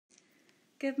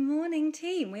Good morning,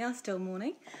 team. We are still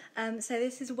morning. So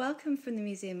this is Welcome from the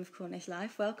Museum of Cornish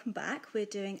Life. Welcome back. We're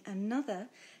doing another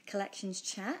collections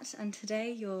chat, and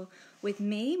today you're with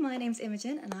me. My name's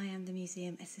Imogen, and I am the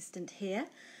museum assistant here.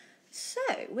 So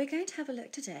we're going to have a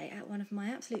look today at one of my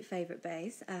absolute favourite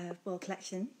bays,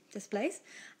 collection displays.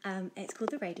 It's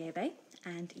called the Radio Bay,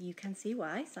 and you can see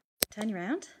why. So turn you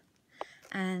around,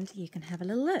 and you can have a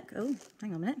little look. Oh,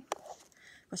 hang on a minute.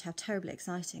 Gosh, how terribly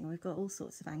exciting. We've got all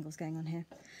sorts of angles going on here.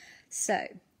 So,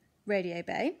 Radio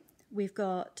Bay. We've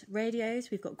got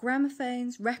radios, we've got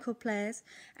gramophones, record players,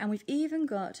 and we've even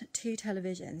got 2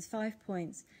 televisions, 5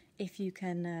 points if you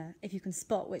can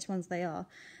spot which ones they are.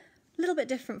 A little bit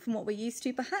different from what we're used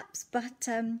to perhaps, but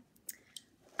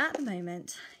at the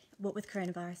moment, what with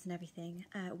coronavirus and everything,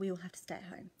 we all have to stay at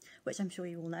home, which I'm sure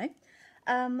you all know.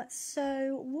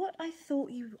 So what I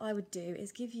thought I would do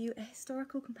is give you a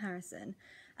historical comparison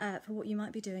for what you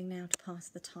might be doing now to pass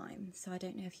the time. So I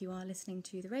don't know if you are listening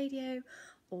to the radio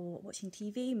or watching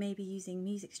TV, maybe using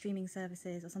music streaming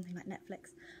services or something like Netflix,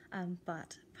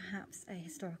 but perhaps a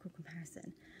historical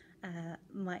comparison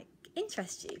might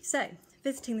interest you. So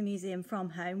visiting the museum from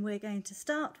home, we're going to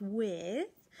start with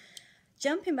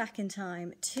jumping back in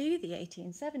time to the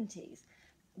 1870s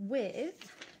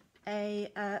with a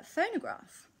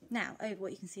phonograph. Now,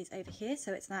 what you can see is over here,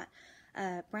 so it's that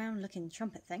brown looking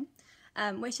trumpet thing,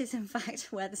 which is in fact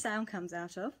where the sound comes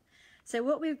out of. So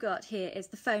what we've got here is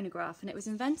the phonograph, and it was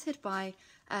invented by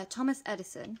Thomas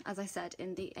Edison, as I said,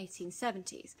 in the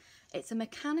 1870s. It's a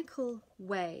mechanical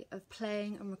way of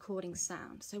playing and recording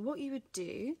sound. So what you would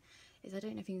do is, I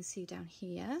don't know if you can see down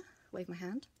here, wave my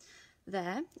hand,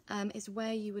 there is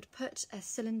where you would put a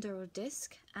cylinder or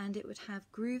disc, and it would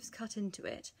have grooves cut into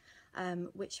it,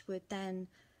 which would then,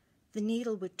 the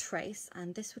needle would trace,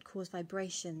 and this would cause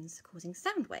vibrations, causing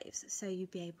sound waves, so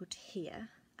you'd be able to hear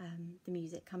the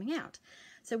music coming out.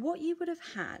 So what you would have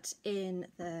had in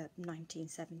the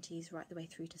 1970s, right the way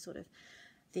through to sort of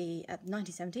the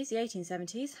 1970s, the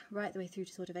 1870s, right the way through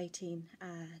to sort of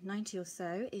 1890 or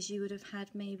so, is you would have had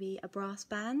maybe a brass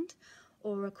band,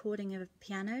 or a recording of a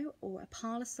piano, or a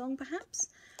parlour song perhaps.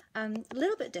 A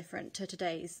little bit different to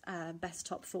today's best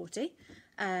top 40,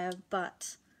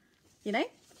 but you know,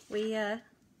 we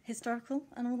historical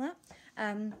and all that.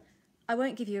 I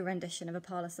won't give you a rendition of a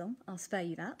parlour song, I'll spare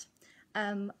you that.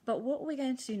 But what we're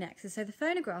going to do next is, so the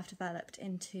phonograph developed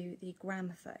into the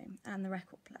gramophone and the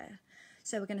record player.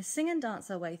 So we're going to sing and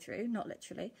dance our way through, not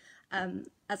literally,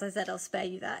 as I said, I'll spare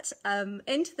you that,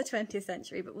 into the 20th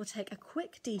century, but we'll take a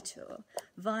quick detour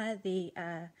via the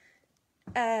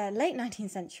late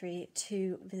 19th century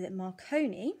to visit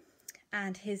Marconi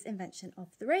and his invention of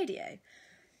the radio.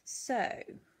 So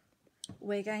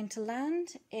we're going to land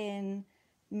in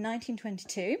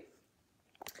 1922.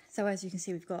 So as you can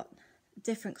see, we've got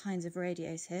different kinds of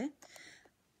radios here.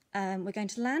 We're going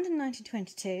to land in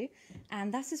 1922,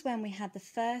 and that is when we had the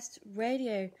first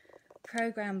radio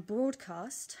programme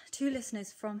broadcast to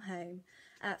listeners from home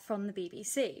from the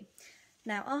BBC.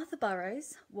 Now, Arthur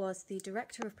Burrows was the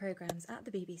director of programmes at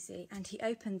the BBC, and he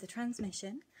opened the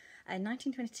transmission in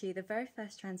 1922, the very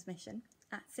first transmission,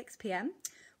 at 6 p.m.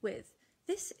 with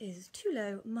 "This is Too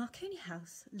Low, Marconi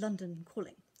House, London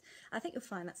calling." I think you'll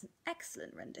find that's an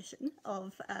excellent rendition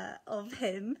of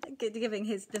him giving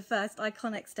the first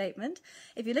iconic statement.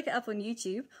 If you look it up on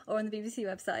YouTube or on the BBC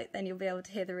website, then you'll be able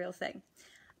to hear the real thing.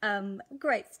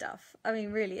 Great stuff. I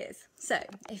mean, really is. So,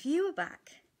 if you were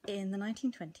back in the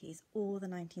 1920s or the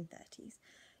 1930s,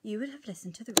 you would have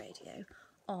listened to the radio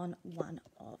on one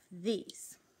of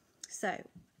these. So,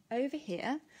 over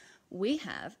here, we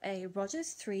have a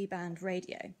Rogers 3-band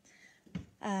radio.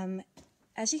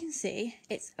 As you can see,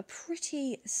 it's a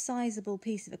pretty sizable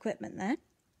piece of equipment there,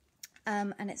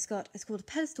 and it's called a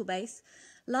pedestal base,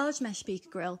 large mesh speaker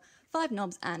grill, 5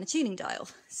 knobs and a tuning dial.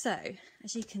 So,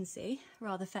 as you can see,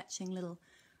 rather fetching little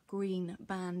green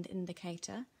band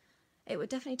indicator. It would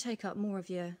definitely take up more of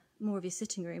your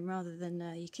sitting room rather than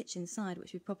your kitchen side,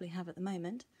 which we probably have at the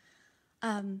moment.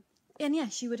 And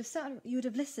yes, you would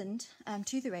have listened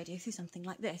to the radio through something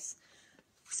like this.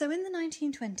 So in the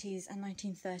 1920s and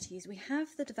 1930s, we have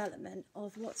the development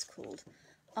of what's called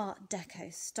Art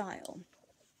Deco style.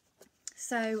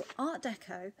 So Art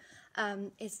Deco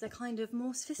is the kind of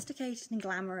more sophisticated and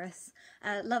glamorous,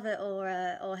 love it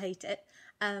or hate it,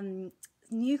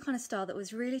 new kind of style that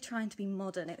was really trying to be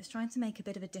modern. It was trying to make a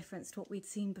bit of a difference to what we'd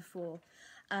seen before.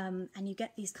 And you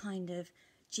get these kind of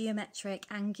geometric,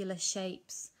 angular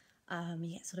shapes,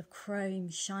 you get sort of chrome,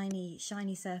 shiny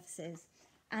surfaces.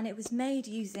 And it was made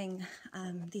using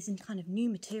these kind of new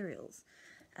materials,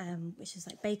 which is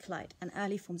like Bakelite and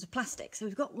early forms of plastic. So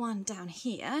we've got one down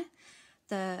here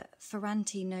the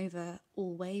Ferranti Nova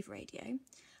all-wave radio,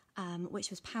 which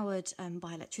was powered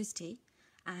by electricity,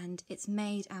 and it's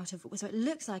made out of, so it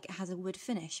looks like it has a wood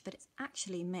finish, but it's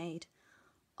actually made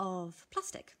of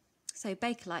plastic. So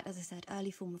Bakelite, as I said,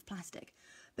 early form of plastic.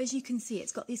 But as you can see,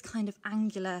 it's got these kind of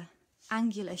angular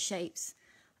shapes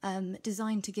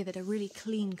designed to give it a really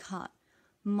clean-cut,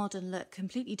 modern look,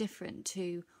 completely different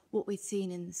to what we'd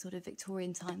seen in sort of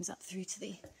Victorian times up through to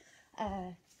the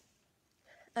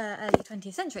early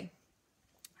 20th century.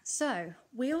 So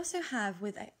we also have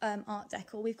with Art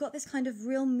Deco, we've got this kind of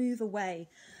real move away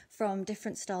from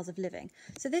different styles of living.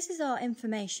 So this is our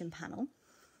information panel,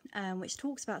 which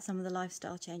talks about some of the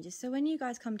lifestyle changes. So when you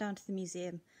guys come down to the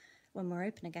museum, when we're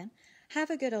open again,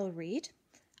 have a good old read,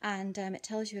 and it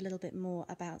tells you a little bit more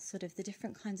about sort of the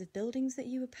different kinds of buildings that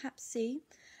you would perhaps see,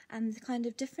 and the kind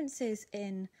of differences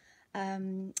in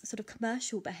sort of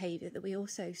commercial behaviour that we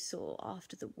also saw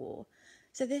after the war.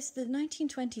 So the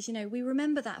 1920s, you know, we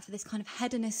remember that for this kind of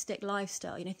hedonistic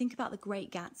lifestyle. You know, think about the Great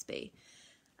Gatsby.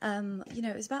 You know,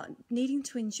 it was about needing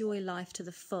to enjoy life to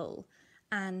the full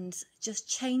and just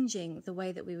changing the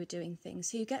way that we were doing things.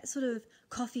 So you get sort of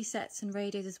coffee sets and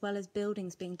radios as well as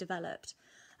buildings being developed,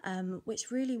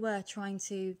 which really were trying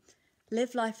to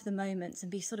live life for the moments and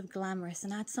be sort of glamorous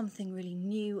and add something really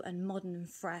new and modern and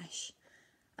fresh.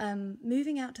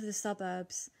 Moving out to the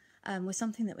suburbs was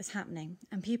something that was happening,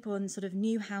 and people in sort of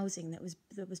new housing that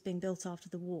was being built after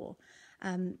the war.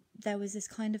 There was this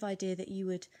kind of idea that you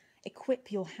would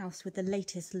equip your house with the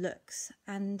latest looks,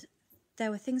 and there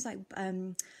were things like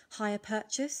hire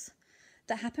purchase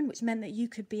that happened, which meant that you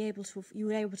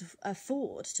were able to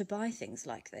afford to buy things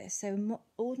like this. So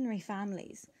ordinary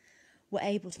families were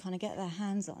able to kind of get their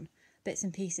hands on bits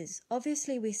and pieces.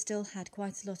 Obviously, we still had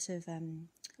quite a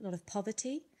lot of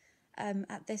poverty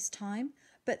at this time,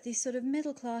 but these sort of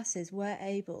middle classes were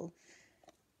able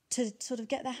to sort of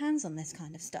get their hands on this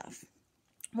kind of stuff.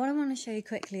 What I want to show you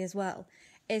quickly as well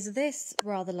is this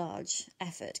rather large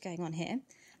effort going on here.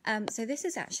 So this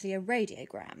is actually a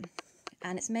radiogram,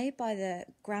 and it's made by the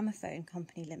Gramophone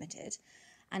Company Limited,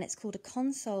 and it's called a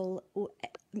console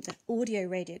audio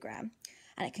radiogram,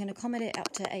 and it can accommodate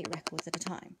up to 8 records at a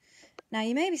time. Now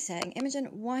you may be saying, Imogen,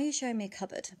 why are you showing me a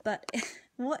cupboard? But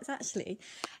what's actually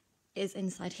is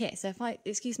inside here. So if I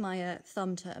excuse my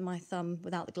thumb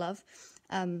without the glove,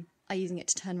 I'm using it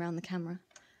to turn around the camera.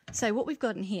 So what we've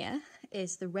got in here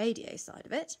is the radio side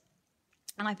of it,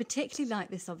 and I particularly like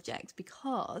this object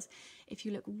because if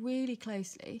you look really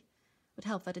closely, it would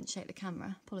help if I didn't shake the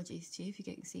camera. Apologies to you if you're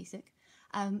getting seasick.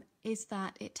 Is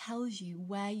that it tells you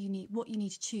what you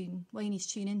need to tune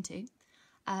into,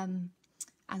 and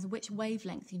which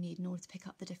wavelength you need in order to pick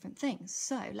up the different things.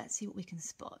 So let's see what we can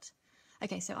spot.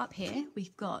 Okay, so up here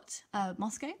we've got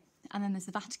Moscow, and then there's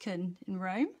the Vatican in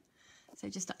Rome. So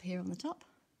just up here on the top.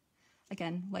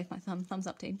 Again, wave my thumbs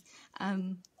up team.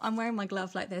 I'm wearing my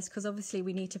glove like this because obviously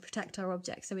we need to protect our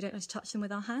objects so we don't have to touch them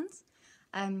with our hands.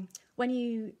 When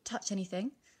you touch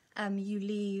anything, you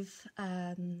leave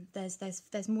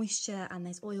there's moisture and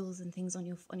there's oils and things on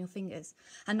your fingers.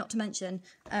 And not to mention,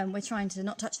 we're trying to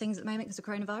not touch things at the moment because of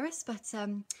coronavirus.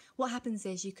 But what happens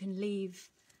is you can leave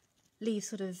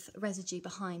sort of residue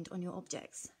behind on your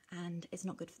objects, and it's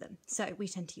not good for them. So we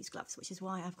tend to use gloves, which is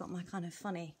why I've got my kind of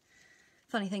funny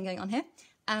thing going on here.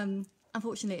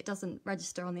 Unfortunately, it doesn't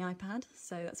register on the iPad,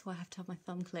 so that's why I have to have my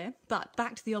thumb clear. But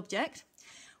back to the object,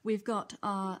 we've got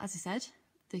our, as I said,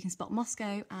 you can spot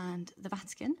Moscow and the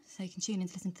Vatican, so you can tune in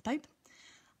to listen to the Pope.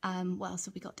 What else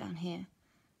have we got down here?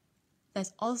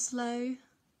 There's Oslo,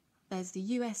 there's the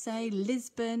USA,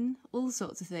 Lisbon, all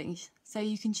sorts of things. So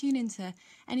you can tune into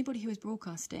anybody who is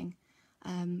broadcasting,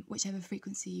 whichever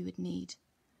frequency you would need.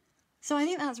 So I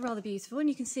think that's rather beautiful, and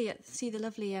you can see the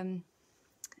lovely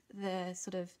the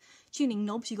sort of tuning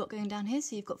knobs you've got going down here.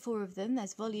 So you've got 4 of them.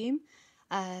 There's volume,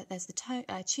 there's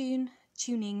the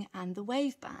tuning, and the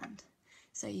wave band.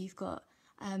 So you've got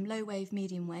low wave,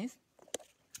 medium wave.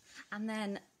 And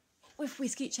then if we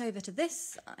scooch over to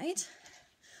this side,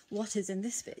 what is in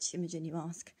this bitch, Imogen, you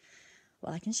ask?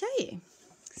 Well, I can show you.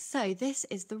 So this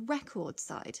is the record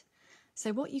side.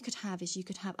 So what you could have is you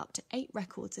could have up to 8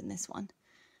 records in this one,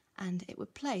 and it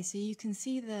would play. So you can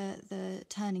see the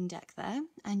turning deck there,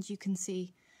 and you can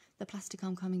see the plastic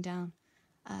arm coming down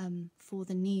for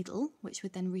the needle, which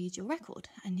would then read your record.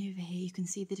 And over here you can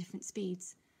see the different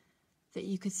speeds that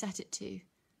you could set it to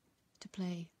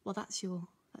play. Well, that's your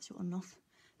on and off.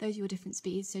 Those are your different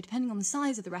speeds. So depending on the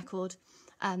size of the record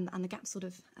and the gap sort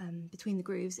of between the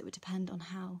grooves, it would depend on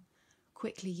how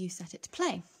quickly you set it to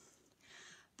play.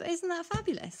 But isn't that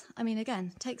fabulous? I mean,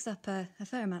 again, takes up a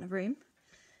fair amount of room.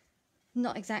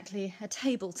 not exactly a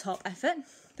tabletop effort,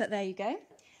 but there you go.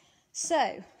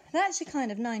 So that's your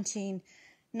kind of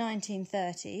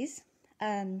 1930s.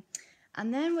 And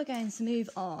then we're going to move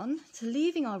on to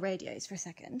leaving our radios for a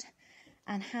second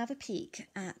and have a peek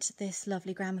at this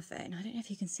lovely gramophone. I don't know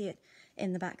if you can see it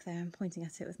in the back there. I'm pointing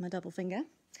at it with my double finger.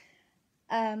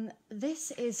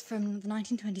 This is from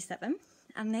 1927,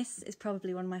 and this is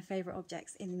probably one of my favourite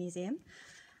objects in the museum.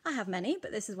 I have many,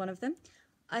 but this is one of them.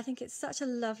 I think it's such a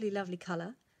lovely, lovely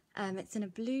colour. It's in a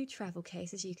blue travel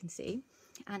case, as you can see,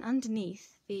 and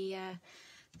underneath the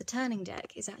turning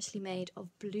deck is actually made of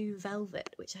blue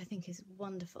velvet, which I think is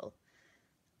wonderful.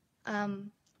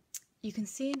 You can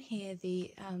see in here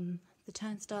the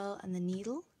turnstile and the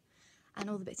needle and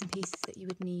all the bits and pieces that you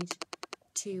would need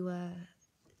to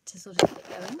sort of get it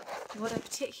going. What I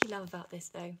particularly love about this,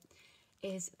 though,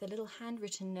 is the little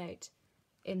handwritten note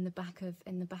in the back of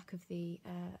the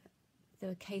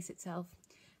case itself,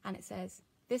 and it says,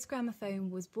 "This gramophone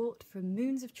was bought from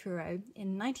Moons of Truro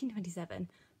in 1927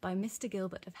 by Mr.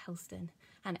 Gilbert of Helston,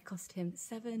 and it cost him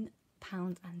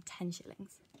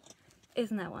 £7.10.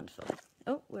 Isn't that wonderful?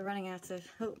 Oh, we're running out of.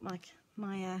 Oh,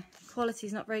 my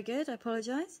quality's not very good. I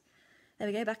apologise. There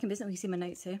we go. Back in business. You can see my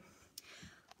notes here,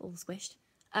 all squished.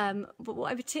 But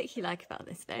what I particularly like about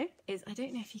this, though, is I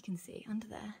don't know if you can see under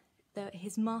there,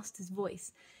 his master's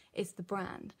voice is the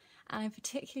brand, and I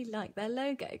particularly like their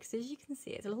logo because, as you can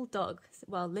see, it's a little dog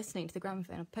while listening to the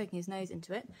gramophone and poking his nose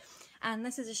into it. And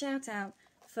this is a shout out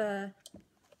for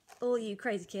all you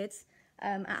crazy kids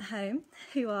at home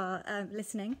who are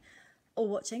listening or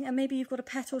watching, and maybe you've got a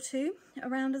pet or two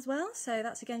around as well. So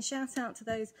that's again shout out to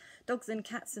those dogs and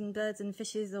cats and birds and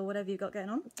fishes or whatever you've got going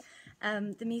on.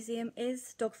 The museum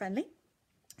is dog friendly,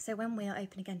 so when we are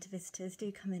open again to visitors, do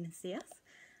come in and see us.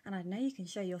 And I know you can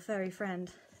show your furry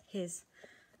friend his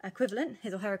equivalent,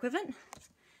 his or her equivalent,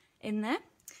 in there.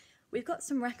 We've got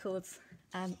some records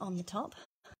on the top.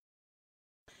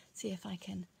 See if I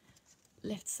can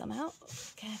lift some out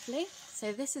carefully.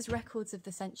 So this is Records of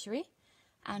the Century,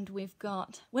 and we've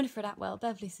got Winifred Atwell,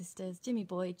 Beverly Sisters, Jimmy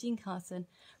Boyd, Jean Carson,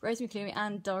 Rosemary Clooney,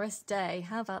 and Doris Day.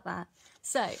 How about that?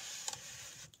 So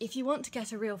if you want to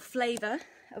get a real flavour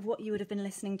of what you would have been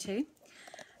listening to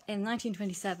in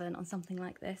 1927 on something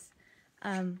like this,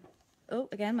 oh,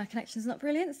 again, my connection's not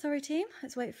brilliant. Sorry, team.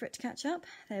 Let's wait for it to catch up.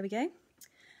 There we go.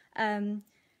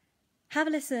 Have a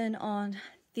listen on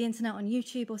the internet, on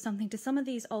YouTube or something, to some of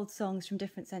these old songs from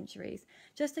different centuries,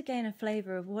 just to gain a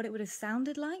flavour of what it would have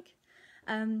sounded like.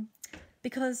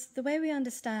 Because the way we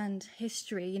understand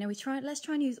history, you know, let's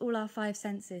try and use all our five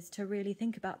senses to really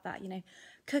think about that. You know,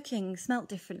 cooking smelt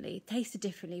differently, tasted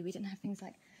differently. We didn't have things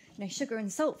like, you know, sugar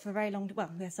and salt for a very long,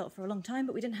 well, we had salt for a long time,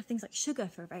 but we didn't have things like sugar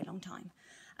for a very long time.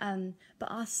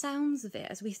 But our sounds of it,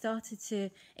 as we started to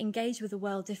engage with the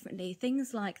world differently,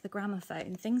 things like the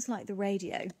gramophone, things like the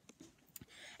radio,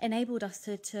 enabled us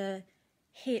to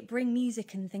bring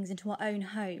music and things into our own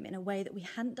home in a way that we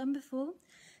hadn't done before.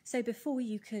 So before,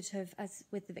 you could have, as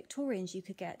with the Victorians, you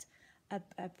could get a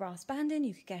brass band in,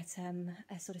 you could get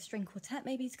a sort of string quartet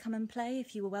maybe to come and play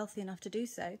if you were wealthy enough to do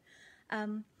so.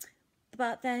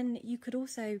 But then you could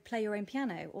also play your own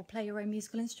piano or play your own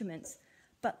musical instruments.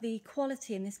 But the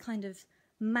quality and this kind of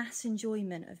mass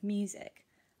enjoyment of music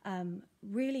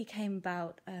really came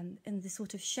about in the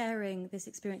sort of sharing this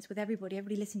experience with everybody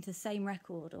listening to the same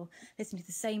record or listening to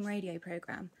the same radio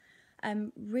programme,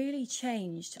 really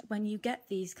changed when you get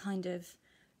these kind of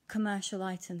commercial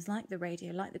items like the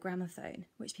radio, like the gramophone,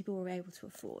 which people were able to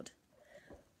afford.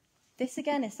 This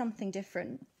again is something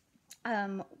different.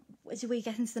 As we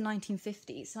get into the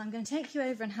 1950s, so I'm going to take you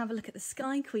over and have a look at the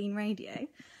Sky Queen radio,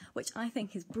 which I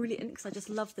think is brilliant because I just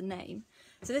love the name.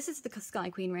 So this is the Sky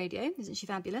Queen radio. Isn't she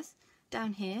fabulous?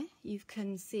 Down here you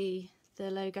can see the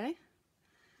logo,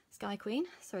 Sky Queen.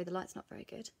 Sorry, the light's not very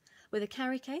good. With a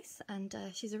carry case, and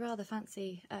she's a rather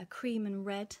fancy cream and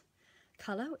red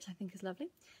colour, which I think is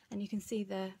lovely. And you can see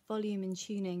the volume and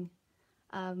tuning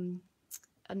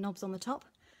knobs on the top.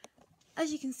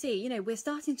 As you can see, you know, we're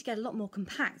starting to get a lot more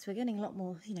compact. We're getting a lot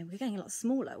more, you know, we're getting a lot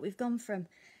smaller. We've gone from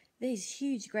these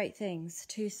huge, great things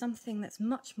to something that's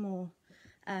much more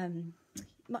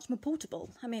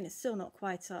portable. I mean, it's still not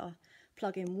quite our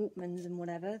plug-in Walkmans and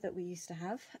whatever that we used to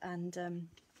have, and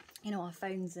you know, our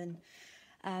phones and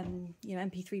you know,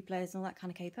 MP3 players and all that kind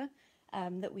of caper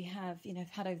that we have, you know,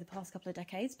 had over the past couple of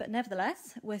decades. But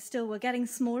nevertheless, we're getting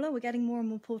smaller. We're getting more and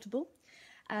more portable.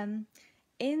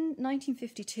 In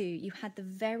 1952, you had the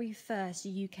very first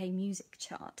UK music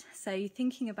chart. So you're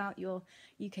thinking about your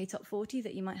UK top 40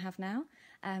 that you might have now.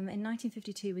 In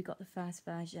 1952, we got the first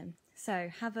version. So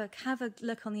have a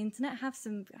look on the internet,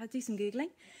 do some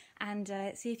Googling, and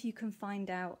see if you can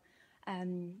find out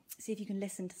see if you can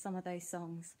listen to some of those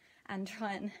songs and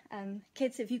try and,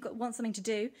 kids, if you want something to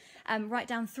do, write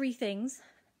down 3 things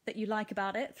that you like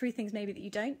about it, 3 things maybe that you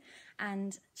don't,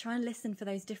 and try and listen for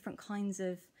those different kinds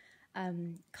of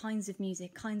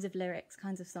music, kinds of lyrics,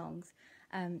 kinds of songs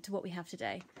to what we have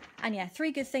today. And yeah,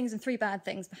 3 good things and 3 bad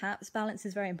things perhaps. Balance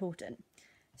is very important.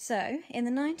 So in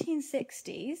the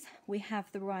 1960s, we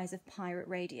have the rise of pirate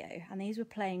radio, and these were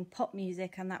playing pop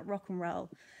music and that rock and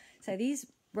roll. So these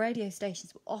radio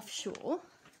stations were offshore,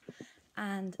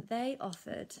 and they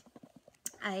offered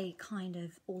a kind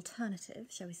of alternative,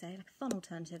 shall we say, like a fun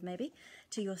alternative maybe,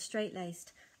 to your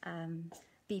straight-laced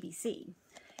BBC,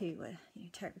 who were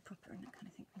terribly proper and that kind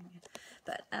of thing.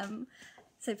 But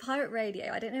so pirate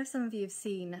radio, I don't know if some of you have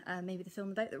seen maybe the film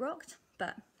The Boat That Rocked,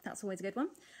 but that's always a good one.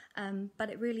 But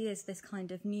it really is this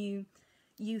kind of new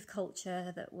youth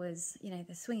culture that was,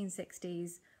 the swinging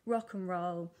 60s, rock and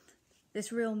roll,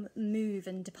 this real move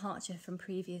and departure from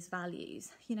previous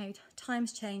values.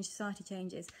 Times change, society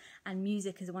changes, and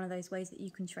music is one of those ways that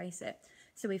you can trace it.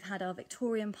 So we've had our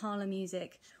Victorian parlour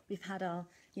music, we've had our,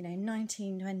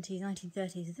 1920s,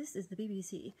 1930s, this is the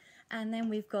BBC, and then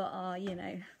we've got our,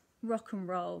 rock and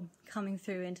roll coming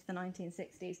through into the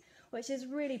 1960s, which is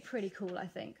really pretty cool, I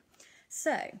think.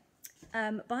 So,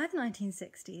 by the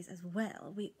 1960s as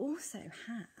well, we also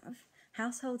have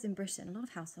households in Britain, a lot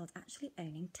of households actually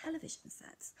owning television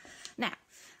sets. Now,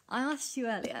 I asked you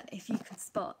earlier if you could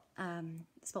spot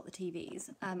the TVs,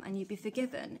 and you'd be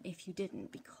forgiven if you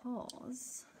didn't,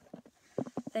 because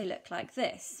they look like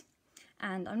this.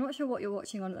 And I'm not sure what you're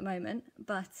watching on at the moment,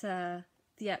 but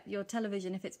yeah, your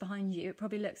television, if it's behind you, it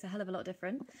probably looks a hell of a lot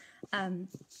different.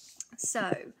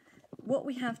 So what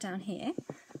we have down here,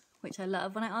 which I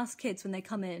love, when I ask kids when they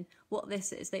come in what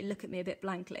this is, they look at me a bit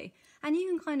blankly. And you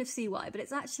can kind of see why, but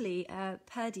it's actually a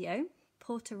Perdio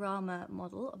Portarama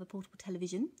model of a portable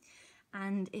television.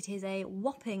 And it is a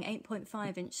whopping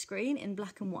 8.5-inch screen in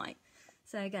black and white.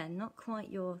 So again, not quite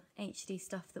your HD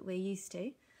stuff that we're used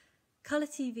to. Colour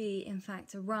TV, in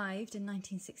fact, arrived in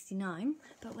 1969,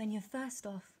 but when you're first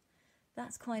off,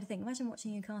 that's quite a thing. Imagine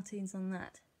watching your cartoons on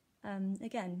that.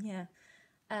 Again, yeah,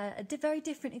 a very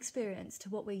different experience to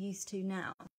what we're used to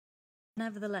now.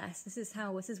 Nevertheless, this is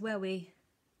where we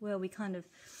kind of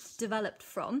developed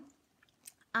from.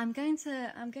 I'm going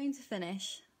to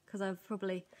finish, because I've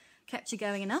probably kept you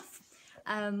going enough.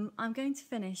 I'm going to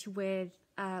finish with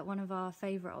one of our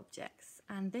favourite objects,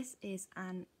 and this is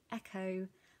an Echo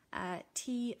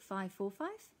T545.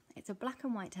 It's a black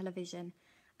and white television,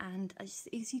 and as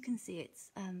you can see, it's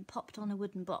popped on a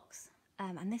wooden box,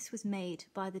 and this was made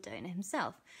by the donor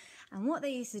himself. And what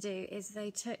they used to do is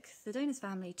the donor's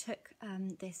family took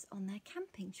this on their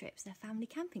camping trips, their family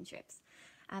camping trips.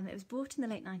 It was bought in the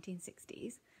late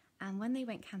 1960s, and when they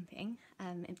went camping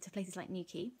to places like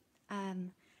Newquay,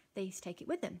 they used to take it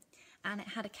with them, and it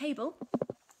had a cable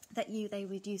that they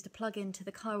would use to plug into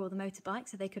the car or the motorbike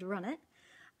so they could run it.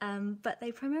 But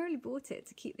they primarily bought it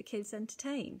to keep the kids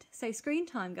entertained. So screen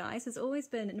time, guys, has always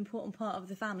been an important part of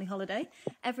the family holiday.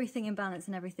 Everything in balance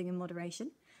and everything in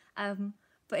moderation.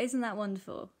 But isn't that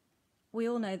wonderful? We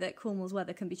all know that Cornwall's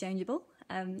weather can be changeable.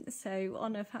 So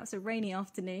on perhaps a rainy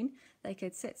afternoon, they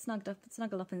could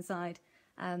snuggle up inside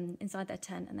their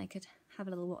tent, and they could have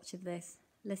a little watch of this,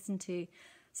 listen to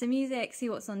some music, see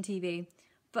what's on TV.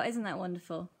 But isn't that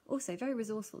wonderful? Also, very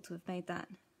resourceful to have made that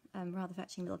rather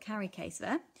fetching little carry case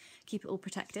there. Keep it all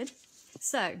protected.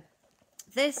 So,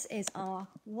 this is our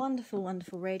wonderful,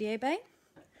 wonderful radio bay.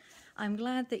 I'm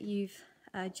glad that you've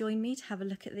joined me to have a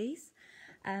look at these.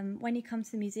 When you come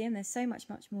to the museum, there's so much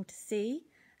more to see,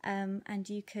 and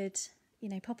you could,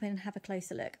 pop in and have a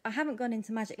closer look. I haven't gone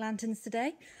into magic lanterns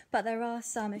today, but there are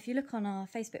some. If you look on our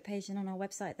Facebook page and on our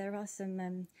website, there are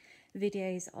some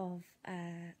videos of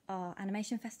our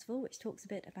animation festival, which talks a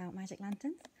bit about magic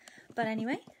lanterns. But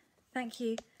anyway, thank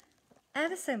you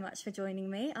ever so much for joining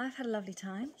me. I've had a lovely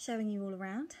time showing you all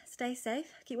around. Stay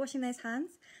safe, keep washing those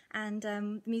hands, and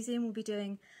the museum will be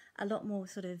doing a lot more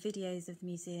sort of videos of the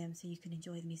museum so you can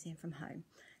enjoy the museum from home.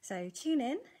 So tune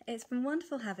in. It's been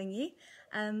wonderful having you.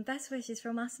 Best wishes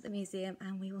from us at the museum,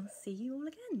 and we will see you all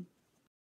again.